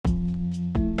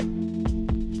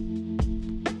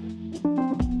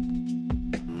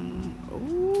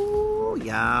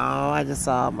y'all. I just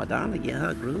saw Madonna get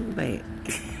her groove back.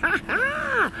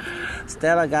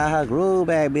 Stella got her groove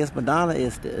back. Miss Madonna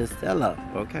is Stella,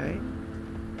 okay?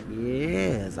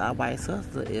 Yes, our white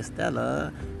sister is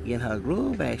Stella getting her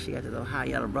groove back. She got this little high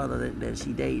yellow brother that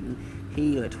she dating.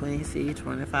 He was 26,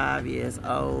 25 years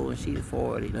old, and she's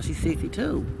 40. No, she's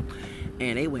 62.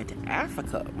 And they went to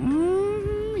Africa.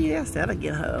 Yeah, Stella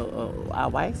get her, our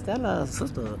white Stella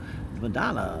sister,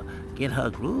 Madonna, get her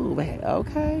groove back.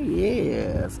 Okay,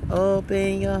 yes.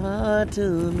 Open your heart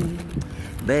to me,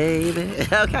 baby.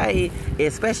 Okay,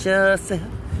 express yourself.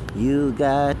 You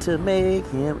got to make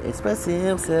him express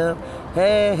himself.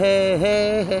 Hey, hey,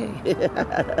 hey, hey.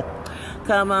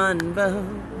 Come on, bro.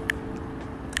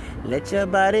 Let your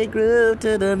body groove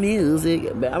to the music.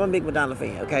 I'm a big Madonna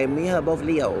fan, okay? Me and her both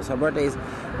Leos. Her birthdays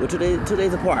were two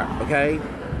days apart, okay?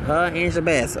 Her and Angela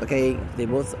Bass, okay? They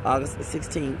both August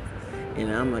 16th.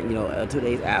 And I'm, 2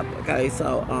 days out, okay?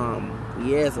 So,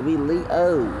 yeah, so we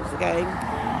Leos, okay?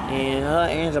 And her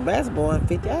and Angela Bass born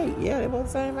 58. Yeah, they both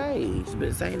the same age. But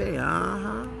the same day,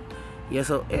 Yeah,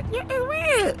 so, it's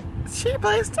weird. She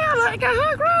plays Stella and got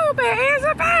her groove back.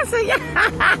 Angela Bass,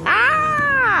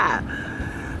 yeah!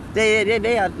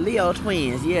 They are Leo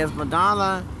twins. Yes,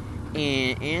 Madonna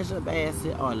and Angela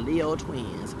Bassett are Leo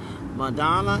twins.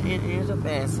 Madonna and Angela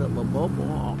Bassett were both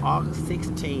born on August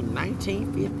 16,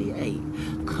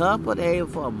 1958. Couple days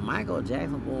before Michael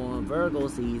Jackson born Virgo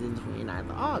season, 29th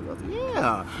of August.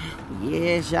 Yeah.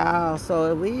 Yes, y'all.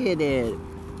 So weird that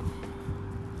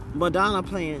Madonna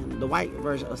playing the white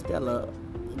version of Stella,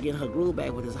 getting her groove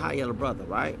back with his high yellow brother,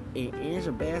 right? And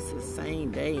Angela Bassett,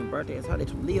 same day and birthday as her. They're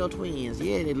Leo twins.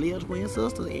 Yeah, they're Leo twin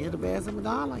sisters, Angela Bassett and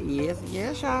Madonna. Yes,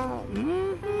 y'all.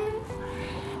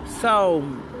 So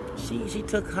she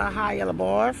took her high yellow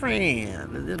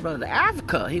boyfriend, this brother, to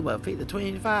Africa. He was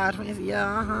 25, 20,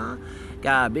 yeah,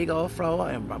 got a big old fro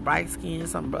and bright skin,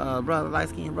 some brother, light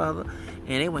skinned brother,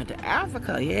 and they went to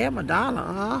Africa. Yeah,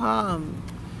 Madonna.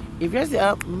 If you're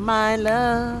up, my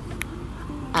love,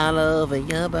 all over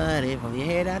your body, from your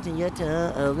head out to your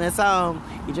toes. That song,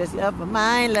 you dress up for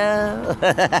my love.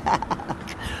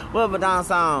 What Madonna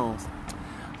songs?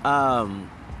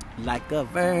 Like a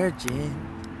virgin.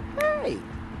 Hey.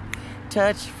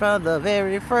 Touch from the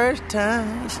very first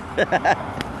time.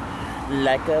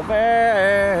 Like a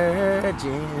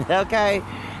virgin. Okay.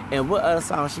 And what other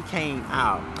song she came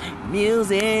out?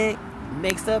 Music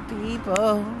makes the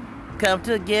people come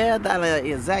together.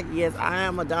 Exactly. Yes, I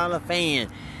am a Madonna fan.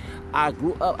 I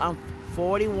grew up. I'm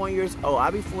 41 years old.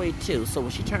 I'll be 42. So when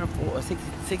she turned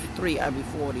 63, I'll be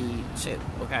 42.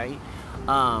 Okay,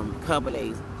 couple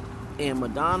days. And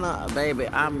Madonna, baby,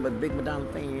 I'm a big Madonna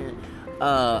fan.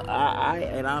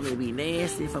 I'm gonna be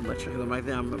nasty from my church. I'm right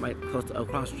there. I'm right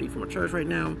across the street from a church right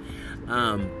now.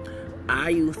 I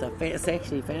used to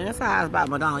sexually fantasize about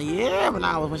Madonna. Yeah,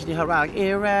 when she did her rock,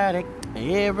 erratic,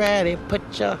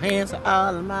 put your hands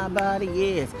all in my body.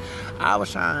 Yes, I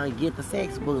was trying to get the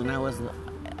sex book, and I was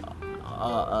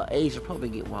age appropriate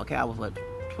to get one. Okay, I was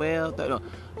 12, 13. No,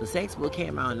 the sex book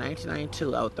came out in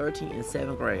 1992. I was 13 in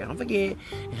 7th grade. Don't forget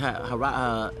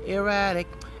her erratic.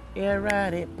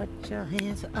 Put your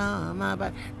hands on my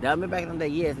body. That was back in the day.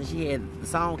 Yes, and she had the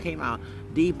song came out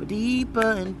deeper,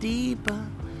 deeper and deeper.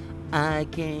 I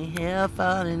can't help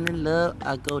falling in love.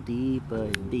 I go deeper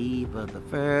and deeper the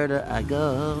further I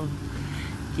go.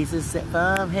 Kisses set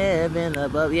from heaven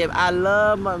above. Yeah, I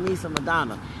love me some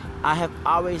Madonna. I have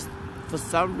always, for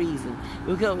some reason,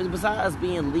 because besides us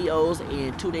being Leos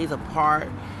and 2 days apart,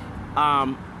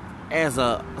 as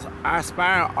a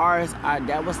aspiring artist,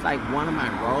 that was like one of my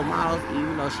role models.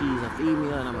 Even though she's a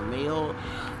female and I'm a male,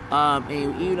 and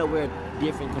even though we're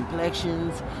different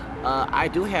complexions. I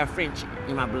do have French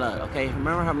in my blood, okay?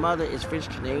 Remember, her mother is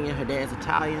French-Canadian, her dad's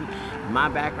Italian. My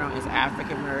background is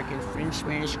African-American, French,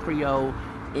 Spanish, Creole,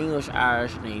 English,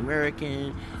 Irish, and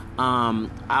American.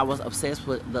 I was obsessed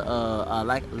with the,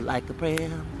 like a prayer.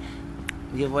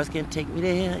 Your voice can take me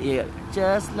there, yeah.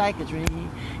 Just like a dream,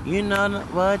 you know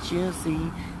not what you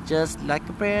see. Just like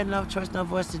a prayer, no choice, no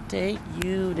voice to take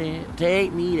you there.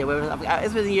 Take me there.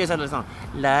 It's been years under the song.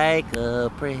 Like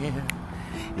a prayer.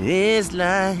 It's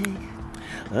like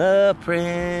a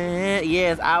prayer.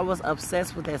 Yes, I was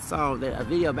obsessed with that song. A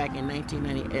video back in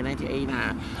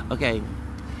 1989. Okay.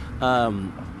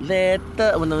 When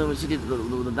she did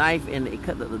the knife and it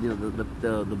cut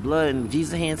the blood in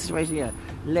Jesus' hand situation. Yeah.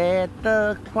 Let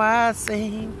the choir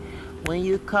sing when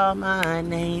you call my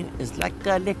name. It's like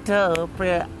a little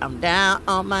prayer. I'm down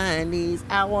on my knees.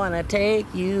 I wanna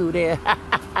take you there.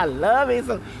 I love it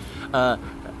so.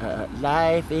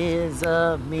 Life is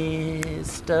a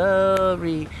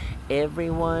mystery,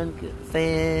 Everyone could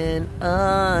stand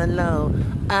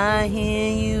alone. I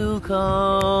hear you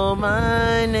call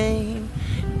my name,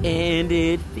 and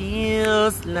it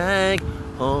feels like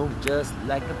home, just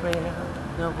like a prayer.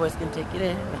 No voice can take it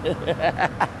in.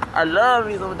 I love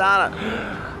me some Madonna.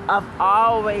 I've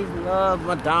always loved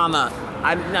Madonna.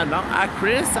 I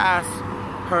criticize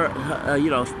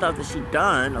her stuff that she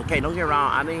done. Okay, don't get me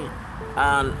wrong. I mean,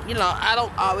 I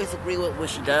don't always agree with what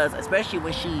she does, especially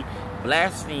when she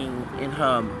blasphemed in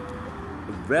her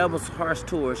Rebel's Hearts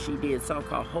tour. She did a song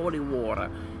called Holy Water,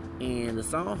 and the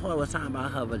song was talking about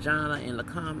her vagina and the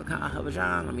comment called her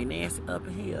vagina. I mean, nasty up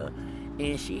in here.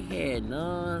 And she had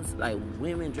nuns, like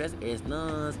women dressed as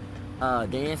nuns,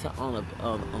 dancing on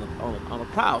a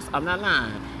cross. I'm not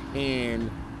lying. And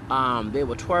they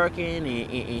were twerking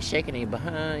and shaking their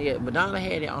behind. Yeah, Madonna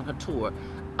had it on her tour.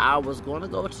 I was going to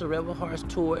go to the Rebel Hearts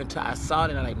tour until I saw it,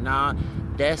 and I'm like, nah,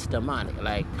 that's demonic.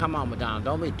 Like, come on, Madonna,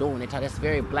 don't be doing it. That's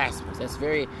very blasphemous. That's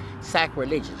very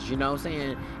sacrilegious, you know what I'm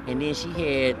saying? And then she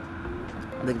had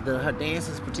her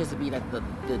dancers participate like the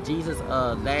Jesus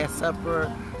Last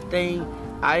Supper thing.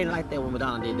 I didn't like that when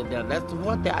Madonna did it. That's the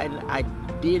one thing I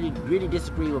did really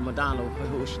disagree with Madonna for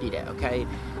who she did that, okay?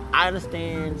 I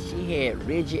understand she had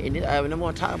rigid, and I'm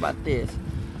going to talk about this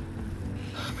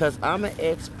because I'm an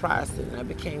ex-Protestant and I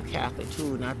became Catholic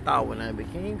too, and I thought when I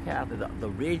became Catholic, the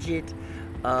rigid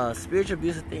spiritual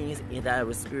abuse of things that I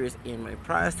was experienced in my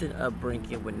Protestant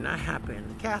upbringing would not happen in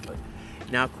the Catholic.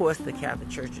 Now, of course, the Catholic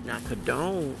Church did not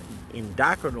condone in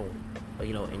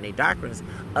their doctrines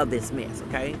of this mess,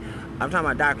 okay? I'm talking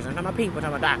about doctrines. I'm talking about people. I'm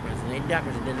talking about doctrines. And their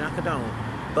doctrines did not condone.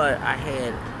 But I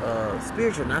had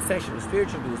spiritual, not sexual,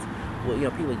 spiritual abuse.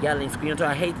 Well, people yelling, screaming. So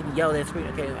I hate to be yelled and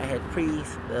screaming. Okay, I had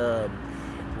priests.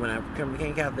 When I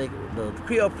became Catholic, the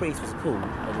Creole priest was cool.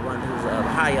 The one who's a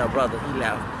higher brother, he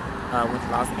left. Went to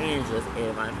Los Angeles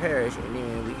in my parish. And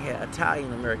then we had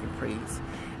Italian-American priests.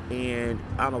 And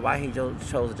I don't know why he chose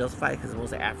the Josephite, because it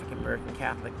was an African-American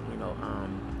Catholic,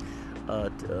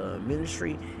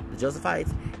 ministry, the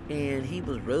Josephites, and he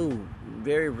was rude,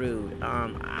 very rude.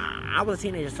 I was a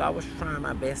teenager, so I was trying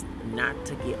my best not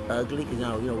to get ugly,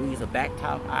 because we used to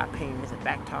backtalk our parents and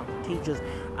backtalk teachers.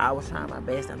 I was trying my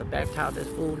best not to backtalk this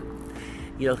fool,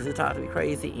 because he talked to me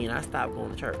crazy, and I stopped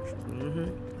going to church.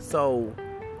 So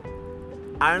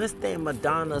I understand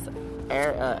Madonna's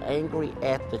angry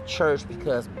at the church,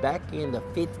 because back in the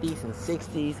 50s and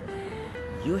 60s,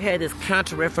 you had this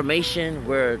Counter-Reformation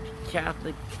where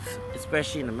Catholics,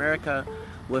 especially in America,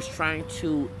 was trying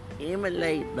to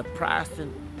emulate the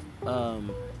Protestant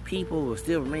people who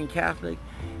still remain Catholic,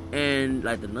 and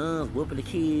like the nuns whooping the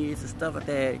kids and stuff like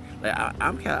that. Like I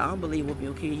don't believe whooping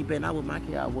your kid. You better not whoop my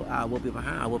kid. I'll whoop you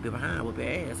behind. I'll whoop you behind. I'll whoop your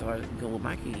ass, or you can whoop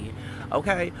my kid.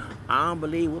 Okay, I don't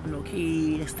believe whooping no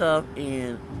kid and stuff.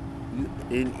 And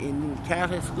in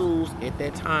Catholic schools at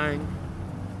that time,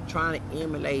 trying to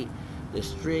emulate the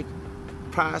strict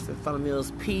Protestant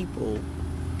fundamentals people,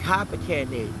 copycat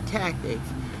their tactics,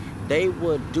 they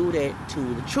would do that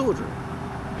to the children.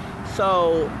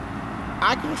 So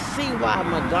I can see why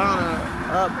Madonna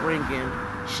upbringing,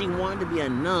 she wanted to be a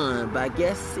nun, but I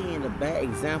guess seeing the bad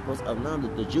examples of nuns,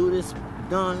 the Judas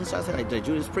nuns, I say like the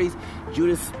Judas priest,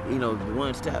 Judas, the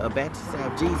one about to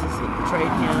stab Jesus and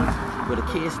betrayed him with a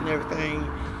kiss and everything,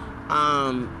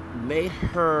 made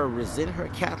her resent her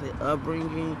Catholic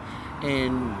upbringing,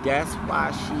 and that's why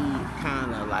she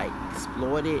kind of like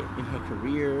exploited in her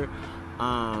career.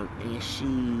 And she,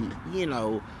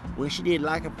 when she did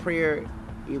Like a Prayer,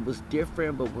 it was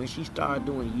different, but when she started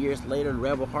doing years later the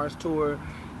Rebel Hearts tour,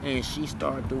 and she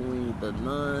started doing the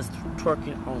nuns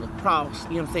twerking on the cross,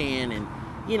 you know what I'm saying, and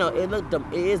it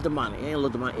is demonic. It ain't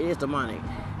look demonic. It is demonic,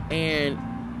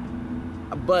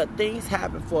 but things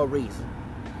happen for a reason.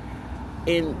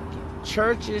 In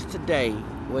churches today,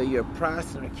 where you're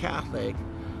Protestant or Catholic,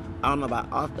 I don't know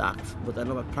about Orthodox, but I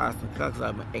know about Protestant Catholic because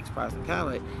I'm an ex-Protestant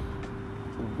Catholic.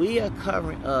 We are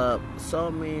covering up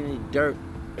so many dirt,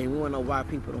 and we want to know why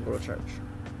people don't go to church,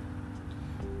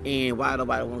 and why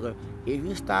nobody want to go. If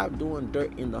you stop doing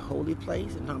dirt in the holy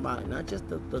place, and talking about not just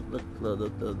the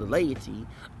laity,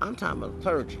 I'm talking about the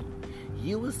clergy,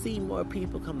 you will see more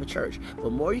people come to church.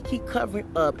 But more you keep covering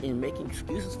up and making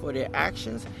excuses for their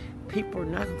actions, people are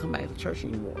not going to come back to church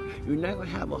anymore. You're not going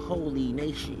to have a holy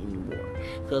nation anymore.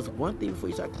 Because one thing, before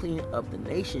you start cleaning up the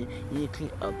nation, you need to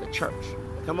clean up the church.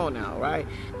 Come on now, right?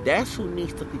 That's who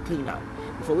needs to be cleaned up.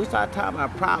 Before we start talking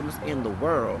about problems in the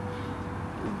world,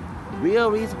 real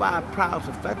reason why our problems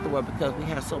affect the world, because we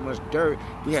have so much dirt.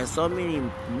 We have so many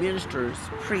ministers,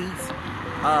 priests,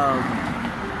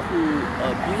 who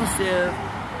abusive.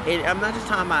 And I'm not just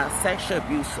talking about sexual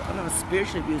abuse. I'm talking about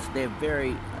spiritual abuse. They're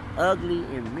very ugly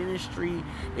in ministry.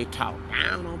 They talk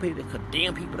down on people. They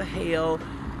condemn people to hell.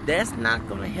 That's not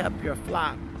going to help your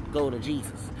flock go to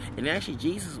Jesus. And actually,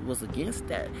 Jesus was against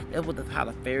that. That was how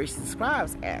the Pharisees and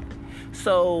scribes act.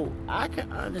 So I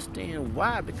can understand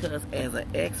why, because as an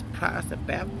ex-Protestant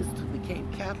Baptist who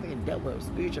became Catholic and dealt with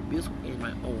spiritual abuse in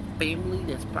my own family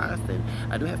that's Protestant,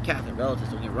 I do have Catholic relatives,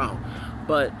 don't get me wrong,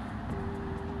 but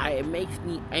it makes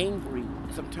me angry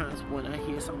sometimes when I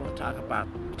hear someone talk about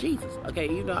Jesus. Okay,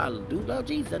 you know, I do love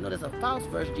Jesus. I know there's a false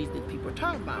version of Jesus that people are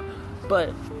talking about.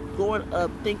 But growing up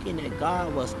thinking that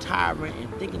God was tyrant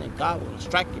and thinking that God would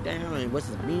strike you down and was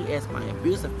me as my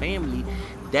abusive family,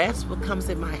 that's what comes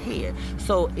in my head.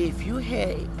 So if you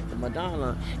had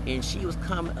Madonna and she was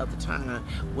coming at the time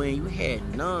when you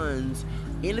had nuns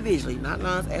individually, not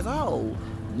nuns as a whole,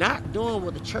 not doing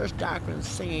what the church doctrine is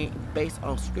saying based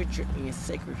on scripture and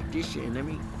sacred tradition. And let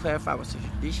me clarify what sacred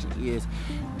tradition is.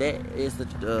 That is the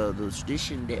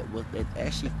tradition that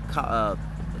actually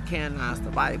canonized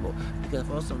the Bible. Because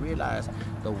folks don't realize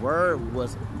the word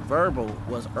was verbal,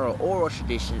 was oral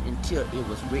tradition until it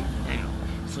was written down.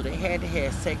 So they had to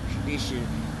have sacred tradition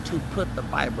to put the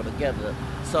Bible together.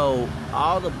 So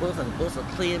all the books, like the books of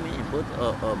Clement and books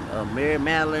of Mary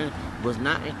Magdalene, was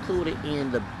not included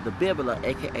in the Biblia,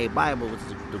 aka Bible, which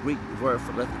is the Greek word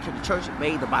for the church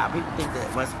made the Bible. People think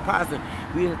that was surprising.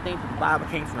 We didn't think that the Bible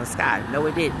came from the sky. No,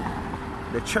 it didn't.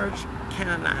 The church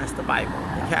canonized the Bible.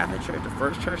 The Catholic Church, the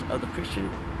first church of the Christian,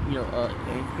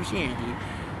 in Christianity,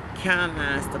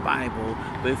 canonized the Bible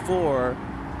before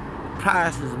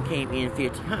Protestantism came in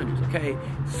 1500s. Okay,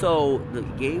 so they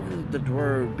gave the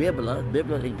word Biblia.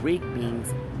 Biblia in Greek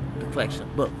means the collection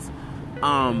of books.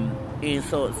 And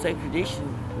so sacred tradition,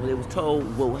 when it was told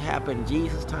what would happen in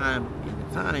Jesus' time,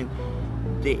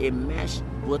 it matched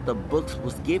what the books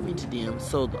was given to them.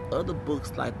 So the other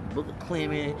books, like the book of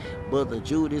Clement, book of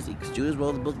Judas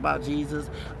wrote the book about Jesus,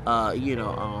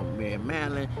 Mary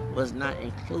Magdalene was not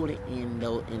included in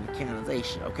the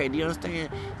canonization. Okay, do you understand?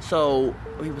 So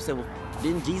people say, well,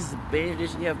 didn't Jesus ban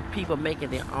tradition? You have people making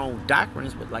their own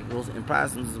doctrines, but like those in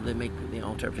Protestantism, they make their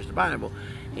own interpretation of the Bible.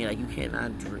 And like, you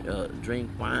cannot drink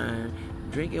wine.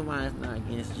 Drinking wine is not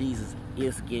against Jesus.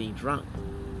 It's getting drunk.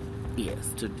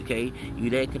 Yes, you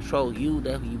let control you,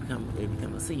 that you become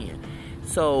a sin.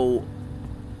 So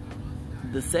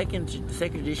the second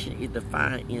tradition is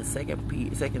defined in Second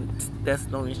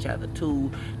Thessalonians chapter 2,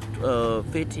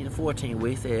 15 and 14,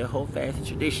 where he said hold fast in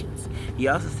traditions. He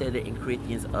also said that in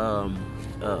Corinthians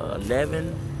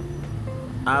 11,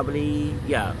 I believe.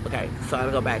 Yeah, okay. So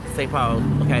I'll go back to St. Paul.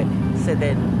 Okay, said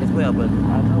that as well, but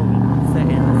I know he said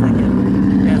in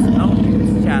 2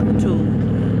 Thessalonians chapter 2.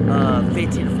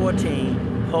 15 and 14,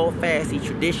 hold fast these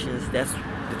traditions. That's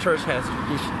the church has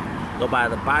tradition. Go by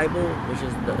the Bible, which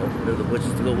is to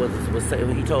go with what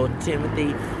he told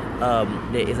Timothy.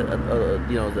 There is a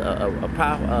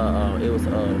prophet. It was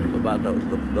about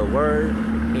the word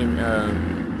in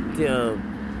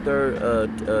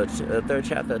third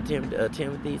chapter of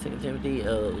Timothy, 2 Timothy,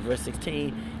 verse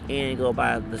 16, and go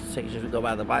by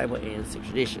the Bible and the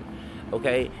tradition.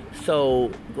 Okay,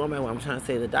 so going back to what I'm trying to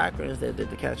say, the doctrines that the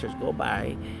Catholic Church go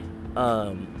by,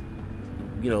 what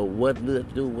to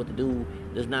do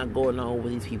does not go along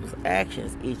with these people's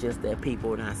actions. It's just that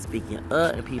people are not speaking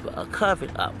up and people are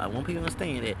covering up. I want people to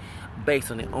understand that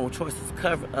based on their own choices,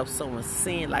 covering up someone's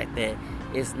sin like that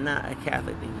is not a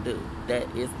Catholic thing to do. That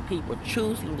is people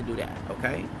choosing to do that,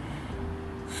 okay?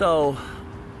 So,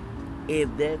 if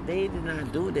they did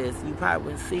not do this, you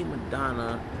probably wouldn't see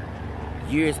Madonna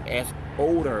years as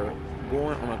older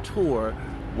going on a tour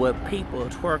with people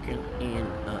twerking and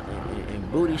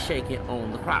booty shaking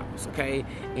on the cross, okay,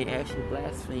 and actually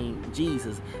blaspheme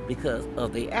Jesus because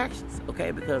of their actions,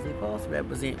 okay, because they're supposed to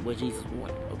represent what Jesus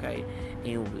wanted, okay,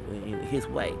 in his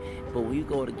way. But when you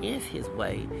go against his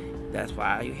way, that's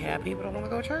why you have people don't want to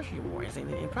go to church anymore. It's in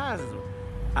Protestantism.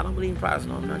 I don't believe in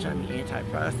Protestantism. I'm not trying to be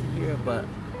anti-Protestant here, but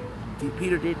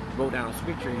Peter did wrote down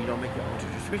scripture. You don't make your own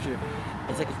church of scripture.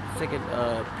 In second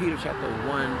Peter chapter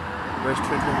 1, verse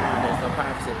 21, there's no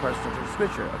prophecy of personal church of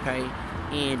scripture, okay?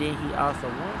 And then he also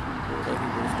warned people that he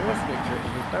will restore scripture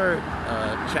in his third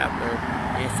chapter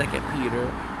in 2 Peter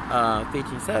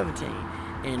 15-17.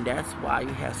 And that's why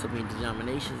you have so many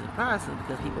denominations in Protestants,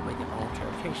 because people make their own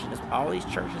interpretations. All these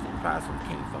churches in Protestants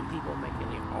came from people making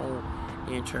their own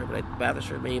interpretation. Like the Baptist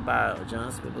Church made by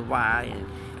John Smith of Y, and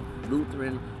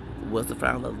Lutheran was the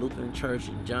founder of the Lutheran Church,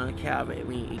 and John Calvin. I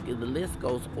mean, the list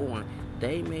goes on.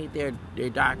 They made their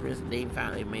doctrines. They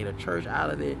made a church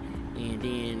out of it, and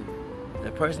then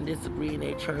the person disagreed in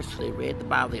their church, so they read the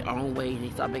Bible their own way, and they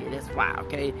started making this. Wow,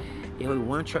 okay?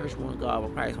 One church, one God,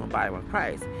 one Christ, one body, one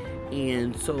Christ.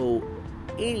 And so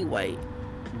anyway,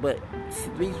 but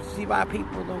see why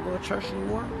people don't go to church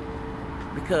anymore?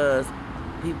 Because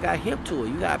people got hip to it.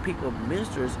 You got people,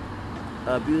 ministers,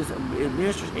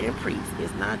 ministers and priests.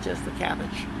 It's not just the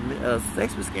Catholic.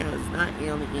 Sex abuse scandal is not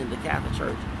only in the Catholic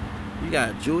Church. You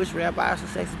got Jewish rabbis for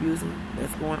sex abusing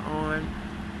that's going on,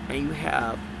 and you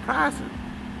have Protestant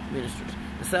ministers.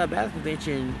 The Southern Baptist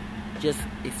Convention just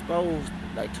exposed,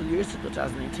 like 2 years ago,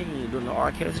 2018, during the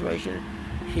R. Kelly situation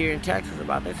here in Texas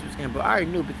about that scandal. But I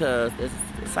already knew because there's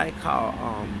a site called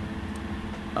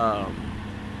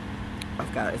I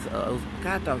forgot. It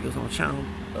was on channel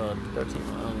 13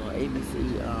 on ABC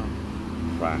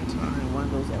prime time, one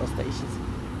of those stations.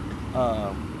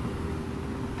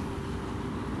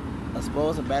 I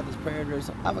suppose the Baptist Predators.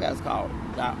 I forgot it's called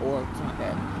 .org, something like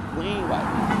that. Queen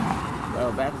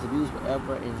White, Baptist Abuse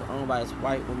Forever, and is owned by this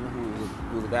white woman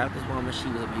who was a Baptist woman. She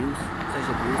was abused,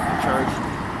 sexual abuse in church,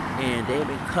 and they've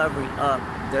been covering up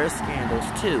their scandals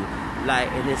too. Like,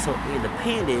 and it's so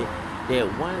independent that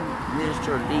one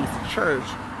minister leaves the church,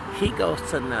 he goes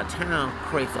to another town,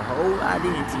 creates a whole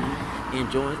identity, and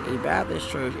joins a Baptist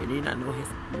church, and they not know his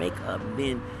makeup. And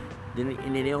then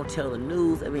they don't tell the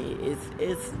news. I mean,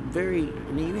 it's very.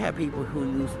 And then you have people who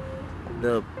use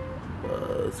the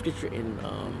scripture in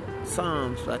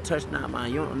Psalms, like "touch not my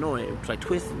anointed," it's like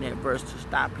twisting that verse to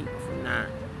stop people from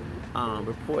not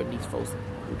reporting these folks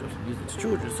who are using the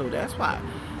children. So that's why.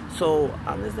 So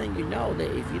I'm just letting you know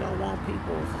that if you don't want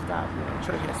people to stop, the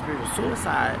church has spiritual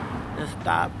suicide, then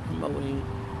stop promoting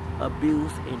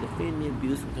abuse and defending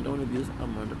abuse and condoning abuse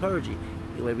among the clergy,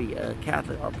 whether it be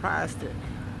Catholic or Protestant,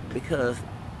 because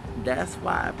that's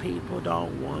why people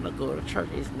don't want to go to church.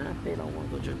 It's not they don't want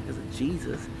to go to church because of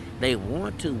Jesus. They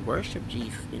want to worship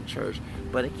Jesus in church,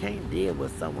 but it can't deal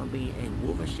with someone being a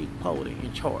wolf in sheep clothing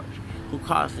in charge, who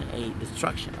causing a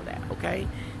destruction of that. Okay,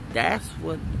 that's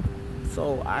what.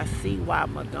 So I see why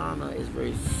Madonna is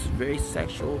very, very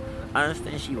sexual. I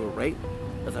understand she was raped,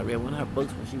 because I read one of her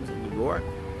books when she was in New York.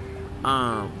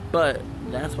 But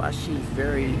that's why she's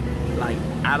very, like,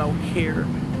 I don't care,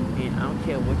 and I don't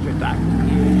care what your doctor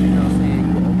is, you know what I'm saying?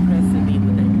 You're oppressing me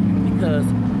with it.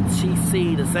 Because she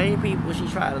see the same people she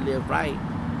tried to live right.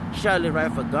 She tried to live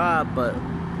right for God, but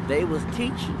they was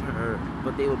teaching her,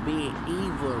 but they were being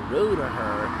evil and rude to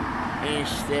her. And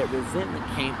that resentment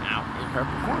came out in her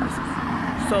performances.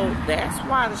 So that's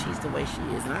why she's the way she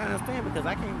is. And I understand, because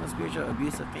I came from a spiritual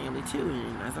abusive family too.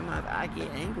 And sometimes I get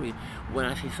angry when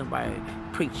I see somebody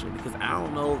preaching, because I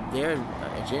don't know their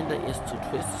agenda is to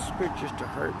twist scriptures to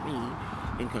hurt me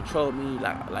and control me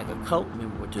like a cult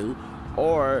member would do,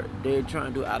 or they're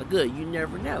trying to do it out of good. You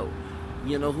never know.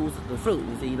 You know who's the fruit.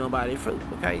 You see, you know about their fruit.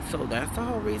 Okay, so that's the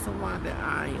whole reason why that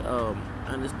I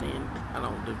understand. I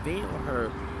don't defend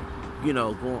her. You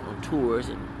know, going on tours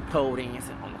and pole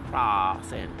dancing on the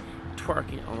cross and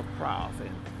twerking on the cross and,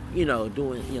 you know,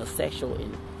 doing, you know, sexual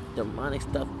and demonic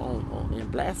stuff on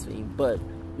and blasphemy. But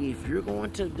if you're going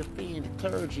to defend the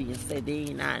clergy and say they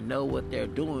not know what they're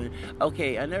doing,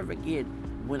 okay, I never forget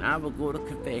when I would go to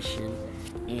confession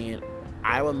and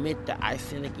I would admit that I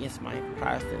sinned against my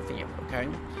Protestant family, okay?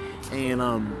 And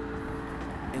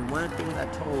one of the things I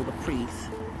told the priest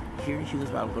here in Houston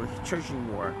about going to church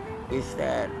anymore is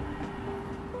that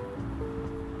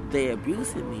they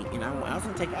abusing me, and I was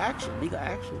going to take action, legal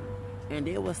action. And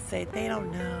they would say, they don't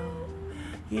know.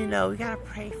 You know, we got to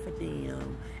pray for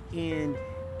them. And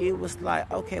it was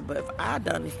like, okay, but if I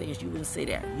done these things, you wouldn't say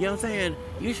that. You know what I'm saying?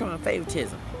 You're showing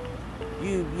favoritism.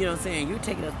 You know what I'm saying? You're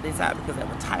taking us this out because of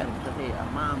a title, because they're a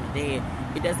mom and dad.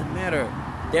 It doesn't matter.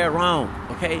 They're wrong,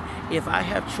 okay? If I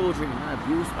have children and I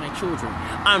abuse my children,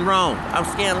 I'm wrong. I'm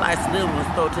scandalized little ones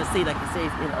throw to the sea, like it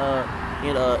says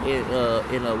in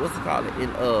what's it called?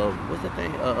 What's the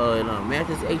thing? In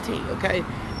Matthew 18, okay?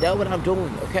 That's what I'm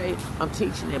doing, okay? I'm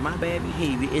teaching that my bad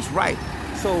behavior is right.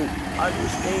 So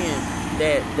understand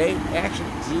that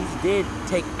Jesus did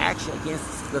take action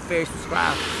against the Pharisees and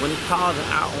scribes when he called them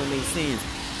out on their sins.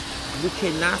 You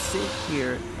cannot sit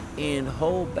here and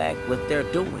hold back what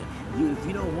they're doing. If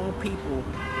you don't want people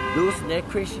losing their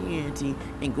Christianity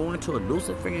and going to a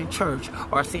Luciferian church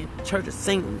or saying church of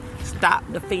Satan, stop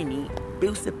defending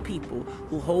abusive people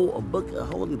who hold a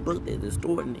holy book that is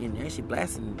distorted and actually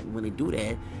blaspheming when they do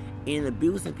that, and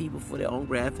abusing people for their own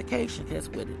gratification. That's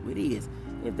what it is.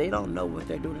 If they don't know what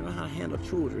they're doing, they don't know how to handle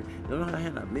children, they don't know how to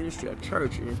handle ministry or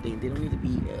church and anything, they don't need to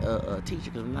be a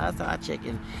teacher. Because last time I checked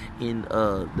in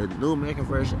the New American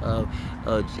Version of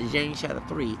James chapter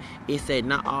 3, it said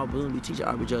not all believers be teachers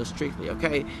are be judged strictly,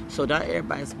 okay? So not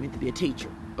everybody's meant to be a teacher,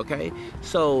 okay?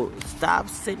 So stop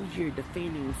sitting here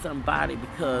defending somebody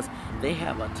because they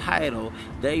have a title,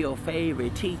 they're your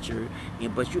favorite teacher,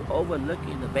 but you're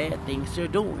overlooking the bad things they're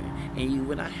doing. And you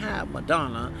will not have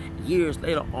Madonna years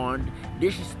later on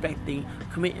disrespecting,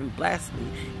 committing blasphemy,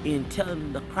 and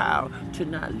telling the crowd to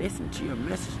not listen to your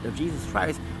message of Jesus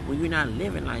Christ when you're not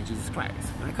living like Jesus Christ.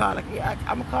 I'm gonna call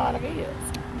it like it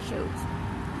is. Shoot.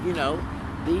 You know,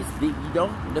 you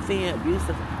don't defend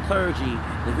abusive clergy,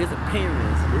 defend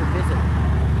parents,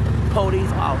 defend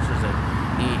police officers,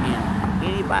 and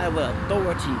anybody with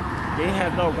authority. They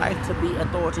have no right to be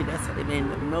authority. That's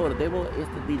no. If they want is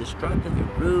to be destructive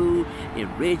and rude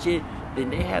and rigid, then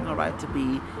they have no right to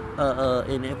be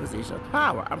in their position of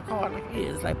power. I'm calling it like it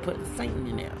is. It's like putting Satan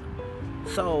in there.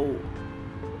 So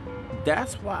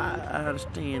that's why I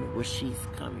understand where she's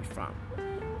coming from.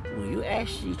 When you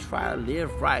actually try to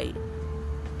live right,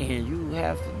 and you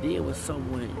have to deal with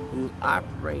someone who's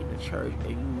operating the church, and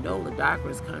you know the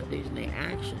doctrines contradiction their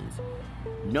actions,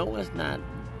 no one's not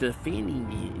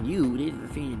defending you, they're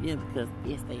defending them because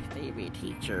it's their favorite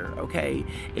teacher, okay?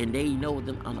 And they know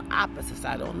them on the opposite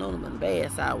side. They don't know them on the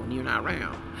bad side when you're not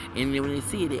around. And then when they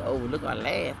see it, they overlook or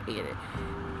laugh at it.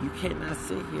 You cannot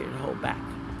sit here and hold back.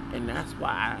 And that's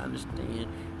why I understand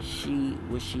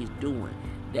what she's doing.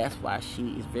 That's why she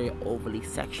is very overly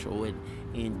sexual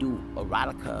and do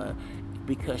erotica,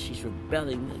 because she's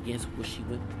rebelling against what she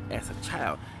went as a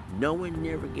child. No one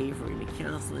never gave her any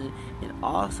counseling, and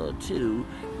also too,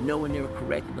 no one never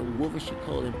corrected them. What was she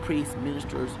calling priests,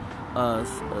 ministers,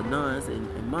 nuns,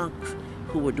 and monks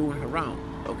who were doing her wrong?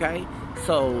 Okay,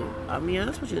 so I mean,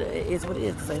 honest with you, it's what it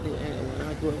is. Because when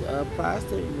I grew up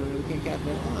Protestant, we can't catch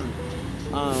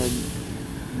that on.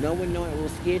 No one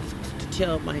was scared to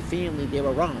tell my family they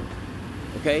were wrong.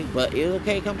 Okay, but it's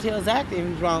okay. Come tell Zach if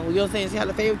he's wrong. You know what I'm saying? See how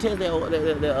the favorite tells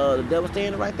the devil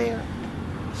standing right there.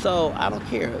 So I don't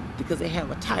care because they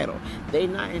have a title. They're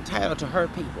not entitled to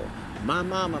hurt people. My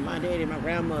mama, my daddy, my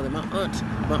grandmother, my aunt,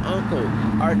 my uncle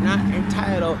are not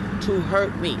entitled to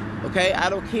hurt me. Okay, I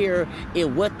don't care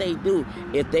in what they do.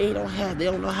 If they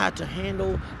don't know how to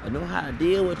handle or know how to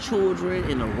deal with children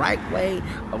in the right way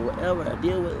or whatever, or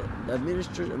deal with the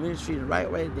ministry in the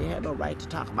right way, they have no right to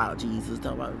talk about Jesus,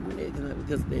 talk about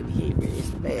because their behavior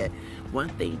is bad. One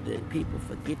thing that people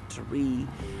forget to read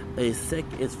is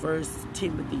 1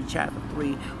 Timothy chapter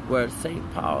 3, where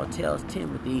St. Paul tells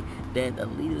Timothy that a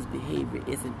leader's behavior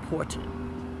is important.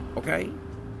 Okay?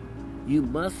 You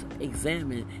must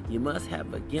examine, you must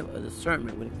have a gift of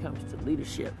discernment when it comes to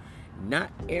leadership. Not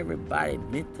everybody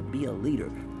meant to be a leader.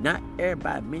 Not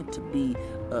everybody meant to be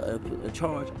in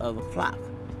charge of a flock.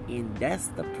 And that's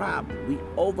the problem. We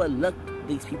overlook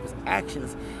these people's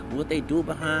actions, what they do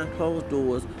behind closed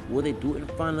doors, what they do in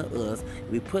front of us.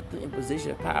 We put them in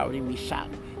position of power and we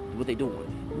shocked what they're doing.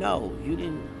 No, you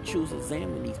didn't choose to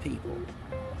examine these people.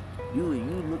 You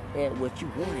looked at what you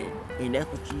wanted, and that's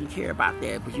what you care about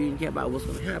that, but you didn't care about what's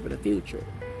going to happen in the future.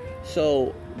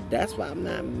 So that's why I'm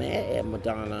not mad at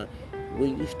Madonna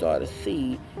when you start to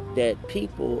see that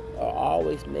people are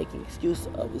always making excuses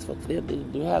of these folks. They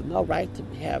have no right to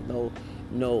have no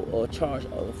charge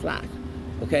of a flock.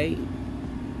 Okay?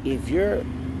 If your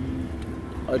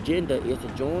agenda is to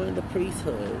join the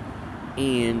priesthood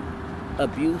and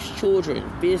abuse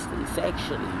children physically,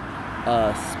 sexually,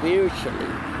 spiritually,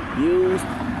 use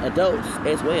adults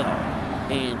as well,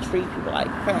 and treat people like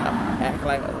crap, act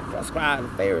like a scribe and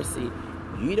Pharisee,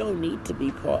 you don't need to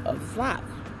be part of the flock.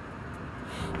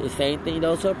 The same thing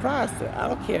goes to a Protestant. I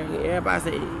don't care.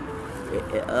 Everybody say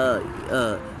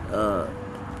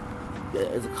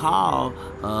it's a call,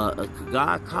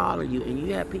 God calling you, and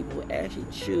you have people who actually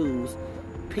choose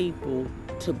people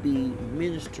to be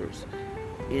ministers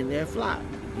in their flock.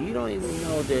 You don't even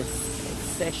know their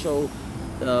sexual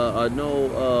or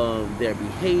know their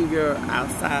behavior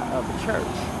outside of the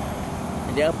church.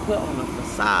 And they'll put on a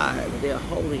facade that they're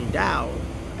holding down,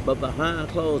 but behind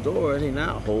closed doors, they're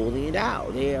not holding it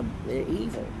out. They're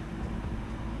evil.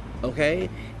 Okay?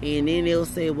 And then they'll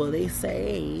say, well, they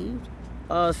saved.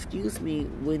 Excuse me,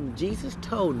 when Jesus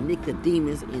told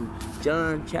Nicodemus in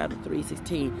John chapter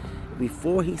 3:16,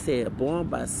 before he said, born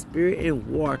by spirit and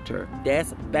water,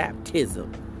 that's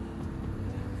baptism.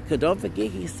 Because don't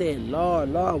forget, he said, Lord,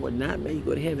 Lord, will not make you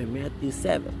go to heaven, Matthew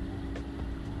 7.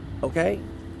 Okay?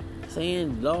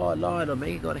 Saying, Lord, Lord, will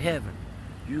make you go to heaven.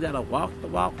 You got to walk the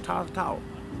walk, talk the talk.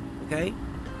 Okay?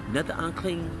 Nothing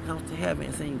unclean comes to heaven,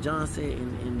 and St. John said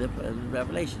in the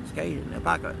Revelations, okay, in the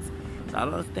Apocalypse. So I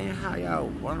don't understand how y'all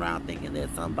run around thinking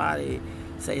that somebody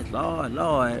says, Lord,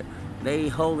 Lord, they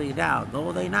holy thou.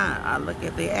 No, they not. I look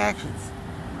at their actions.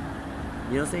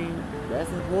 You know what I'm saying? That's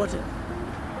important.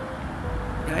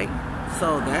 Okay?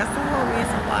 So that's the whole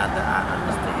reason why I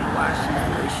understand why she's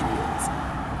the way she is.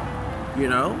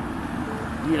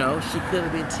 You know, she could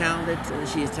have been talented, and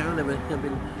she is talented, but could have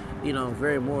been,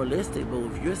 very moralistic. But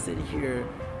if you're sitting here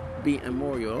being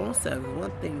immoral your own self,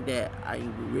 one thing that I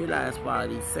realize why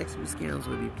these sexual scandals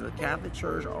would be the Catholic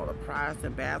Church or the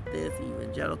Protestant, Baptist,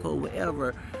 evangelical,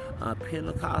 whatever,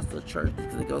 Pentecostal church,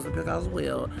 because it goes to Pentecostal as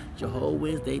well, Jehovah's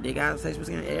Witness, they got sexual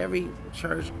scandals. Every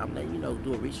church, I'm letting you know,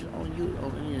 do a research on you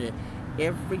on the internet.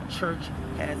 Every church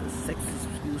has a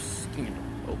sexual scandal,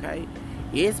 okay?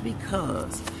 It's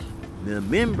because the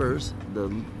members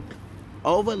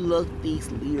overlook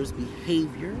these leaders'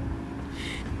 behavior.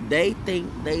 They think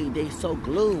they so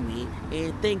gloomy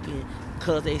and thinking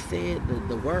because they said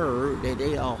the word that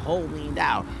they are holding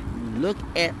out. Look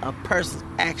at a person's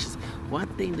actions. One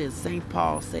thing that St.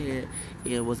 Paul said,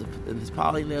 it was in his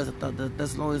Pauline letters to the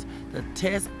Thessalonians, to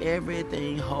test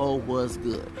everything hold was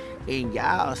good. And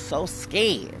y'all are so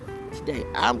scared today.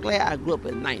 I'm glad I grew up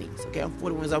in the 90s. Okay, I'm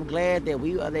 41, so I'm glad that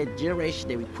we are that generation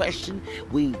that we question,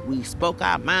 we spoke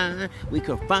our mind, we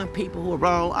confront people who are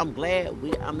wrong. I'm glad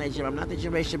I'm that generation. I'm not the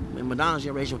generation, Madonna's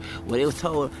generation, where it was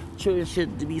told children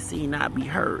should be seen, not be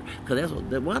heard. Because that's what,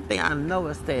 the one thing I know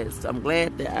is that I'm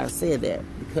glad that I said that,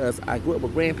 because I grew up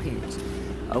with grandparents.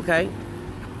 Okay?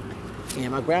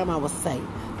 And my grandma would say,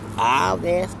 all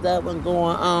that stuff was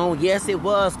going on. Yes, it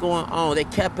was going on. They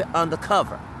kept it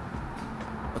undercover.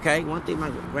 Okay, one thing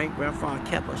my great-grandfather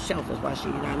kept a shelf, that's why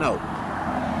she did not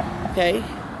know. Okay,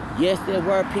 yes, there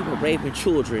were people raping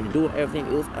children, doing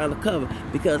everything. It was undercover,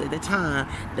 because at the time,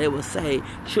 they would say,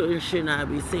 children should not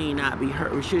be seen, not be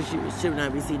heard. Should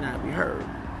not be seen, not be heard.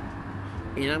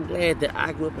 And I'm glad that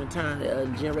I grew up in a time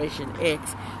that Generation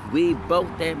X, we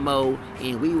broke that mold,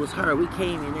 and we was heard. We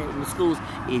came in the schools.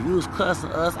 If you was cussing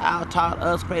us out, talking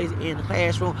us crazy in the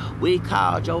classroom, we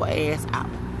called your ass out.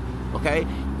 Okay?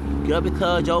 Just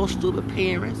because your stupid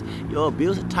parents, your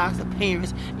abusive, toxic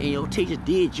parents, and your teacher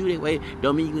did you that way,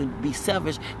 don't mean you can be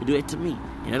selfish to do it to me.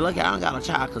 And look, I don't got a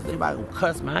child, because anybody gonna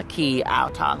cuss my kid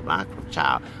out, talk my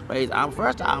child crazy. I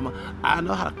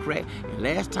know how to correct. And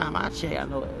last time I checked, I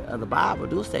know the Bible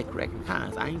do say correcting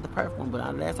kindness. I ain't the perfect one,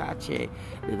 but last time I checked,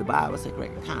 the Bible say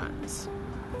correcting kindness.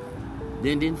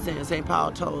 Then St.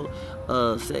 Paul told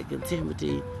 2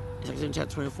 Timothy, chapter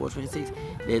 24, 26,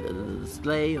 that the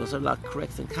slave or something like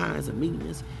correction, kindness, and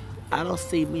meekness. I don't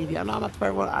see many people. I know I'm not the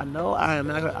perfect one. I know I am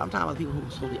not. I'm talking about people who are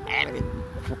supposed to be adamant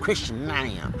for Christian than I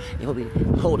am. They will be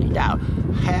holding down.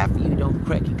 Half of you don't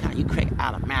correct your kind. You correct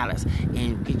out of malice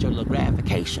and get your little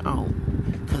gratification on,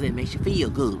 because it makes you feel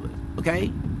good.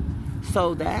 Okay?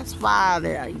 So that's why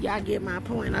y'all get my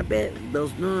point. I bet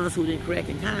those nuns who didn't correct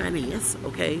in kindness,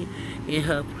 okay, in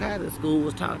her private school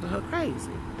was talking to her crazy.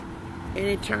 And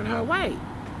it turned her away.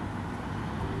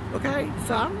 Okay?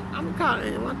 So I'm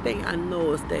calling. One thing I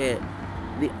know is that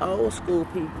the old school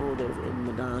people that's in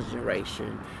Madonna's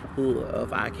generation, who are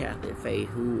of our Catholic faith,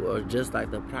 who are just like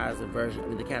the Protestant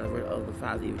version, the Catholic version of the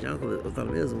Father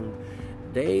evangelicalism,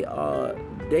 they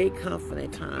come from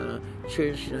that time,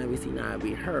 church should not be seen, not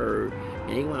be heard,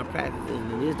 and they want to practice it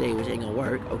in this day, which ain't gonna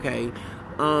work, okay?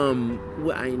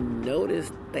 What I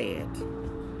noticed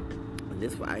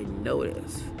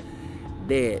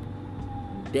that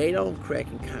they don't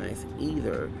correct in kindness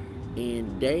either,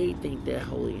 and they think they're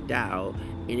holy endowed,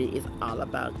 and it is all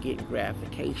about getting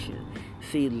gratification.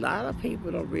 See, a lot of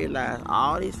people don't realize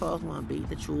all these folks want to beat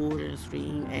the children,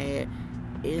 scream at.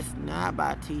 It's not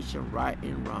about teaching right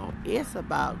and wrong. It's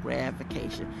about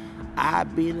gratification.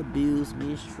 I've been abused,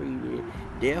 mistreated.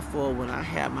 Therefore, when I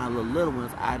have my little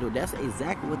ones, I do. That's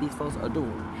exactly what these folks are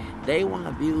doing. They want to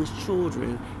abuse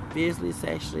children physically,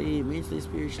 sexually, mentally,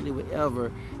 spiritually,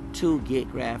 whatever, to get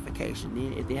gratification.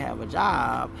 Then if they have a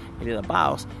job and they're the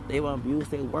boss, they want to abuse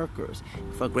their workers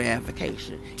for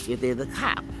gratification. If they're the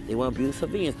cop, they want to abuse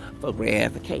civilians for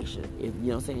gratification. If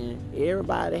you know what I'm saying,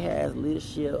 everybody has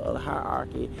leadership or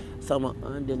hierarchy, someone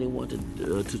under, they want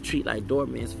to treat like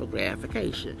doormen for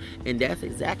gratification. And that's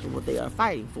exactly what they are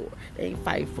fighting for. They ain't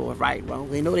fighting for right, wrong.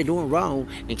 They know they're doing wrong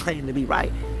and claiming to be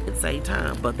right at the same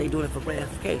time, but they doing it for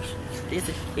gratification. This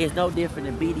is no different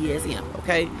than BDSM,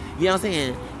 okay? You know what I'm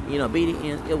saying? You know,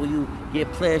 BDSM is when you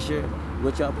get pleasure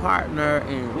with your partner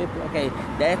and with, okay,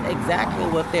 that's exactly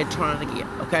what they're trying to get,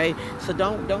 okay? So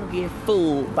don't get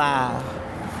fooled by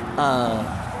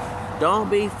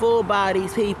don't be fooled by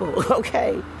these people,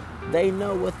 okay? They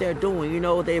know what they're doing. You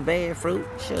know their bad fruit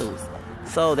shoes.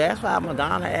 So that's why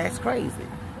Madonna acts crazy.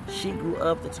 She grew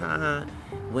up the time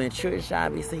when church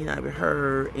should be seen, not be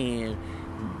heard, and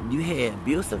you had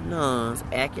abusive nuns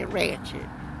acting ratchet,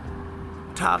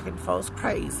 talking folks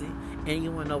crazy, and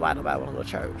you want to know why nobody want to go to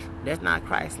church. That's not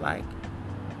Christ-like.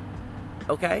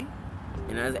 Okay?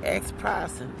 And as an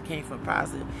ex-Protestant, came from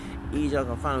Protestant,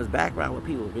 evangelical from his background where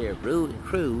people were very rude and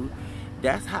crude,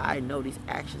 that's how I know these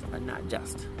actions are not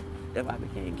just. That's why I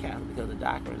became Catholic, because the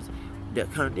doctrines that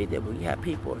contradict that when you have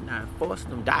people not enforcing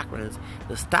them doctrines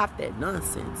to stop that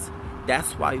nonsense,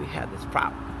 that's why you have this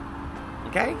problem.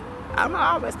 Okay? I'm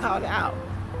always called it out.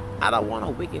 I don't want a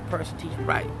wicked person teaching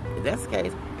right. If that's the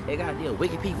case, they got to deal with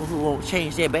wicked people who won't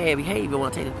change their bad behavior,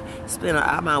 want to take a spin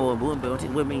out of my woman, but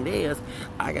take women theirs.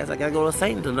 I guess I got to go to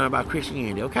Satan to learn about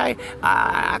Christianity, okay?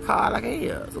 I call it like it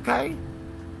is, okay?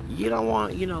 You don't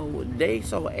want, they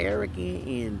so arrogant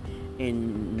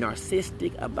and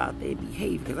narcissistic about their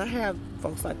behavior. Because I have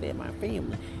folks like that in my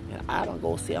family, and I don't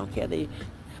care they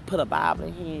put a Bible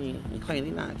in here and claim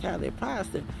they're not Catholic,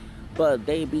 Protestant, but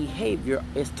their behavior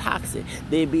is toxic.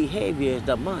 Their behavior is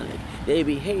demonic. Their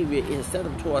behavior is set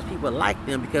up towards people like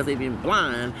them because they've been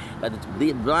blind,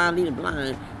 leading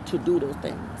blind to do those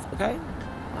things. Okay?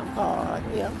 I'm called, I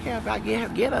don't care if I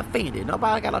get offended.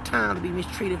 Nobody got no time to be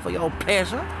mistreated for your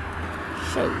pleasure.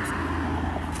 Shows.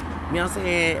 You know what I'm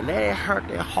saying? Let it hurt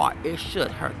their heart. It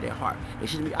should hurt their heart. They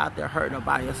shouldn't be out there hurting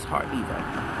nobody else's heart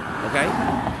either.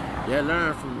 Okay? They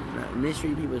learn from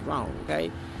mistreating people is wrong.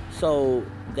 Okay? So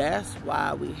that's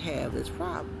why we have this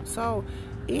problem. So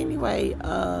anyway,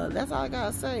 that's all I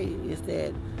gotta say is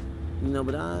that,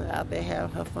 Madonna out there having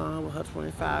her fun with her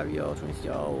 25-year-old,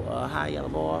 26-year-old high yellow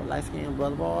boy, light-skinned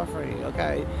brother boyfriend,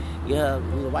 okay? Yeah,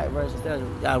 the white version Stella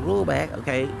got rule back,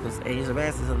 okay? Because Angel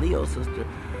Bassett is a Leo sister.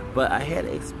 But I had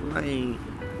to explain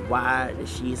why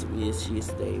she is she is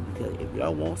today. Because if you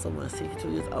don't want someone 62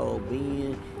 years old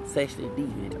being sexually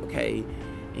deviant, okay,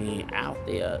 and out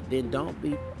there, then don't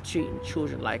be treating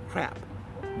children like crap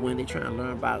when they're trying to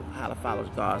learn about how to follow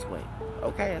God's way.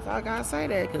 Okay, that's all I gotta say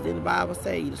that, because in the Bible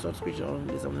say you sort of scripture on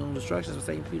instructions what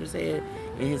St. Peter said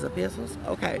in his epistles.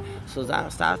 Okay, so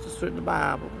stop to search the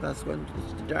Bible. That's what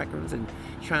the doctrines and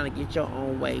trying to get your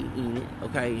own way in it.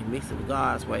 Okay, mix it with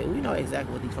God's way. We know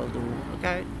exactly what these folks doing.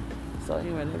 Okay, so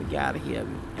anyway, let me get out of here.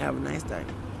 Have a nice day.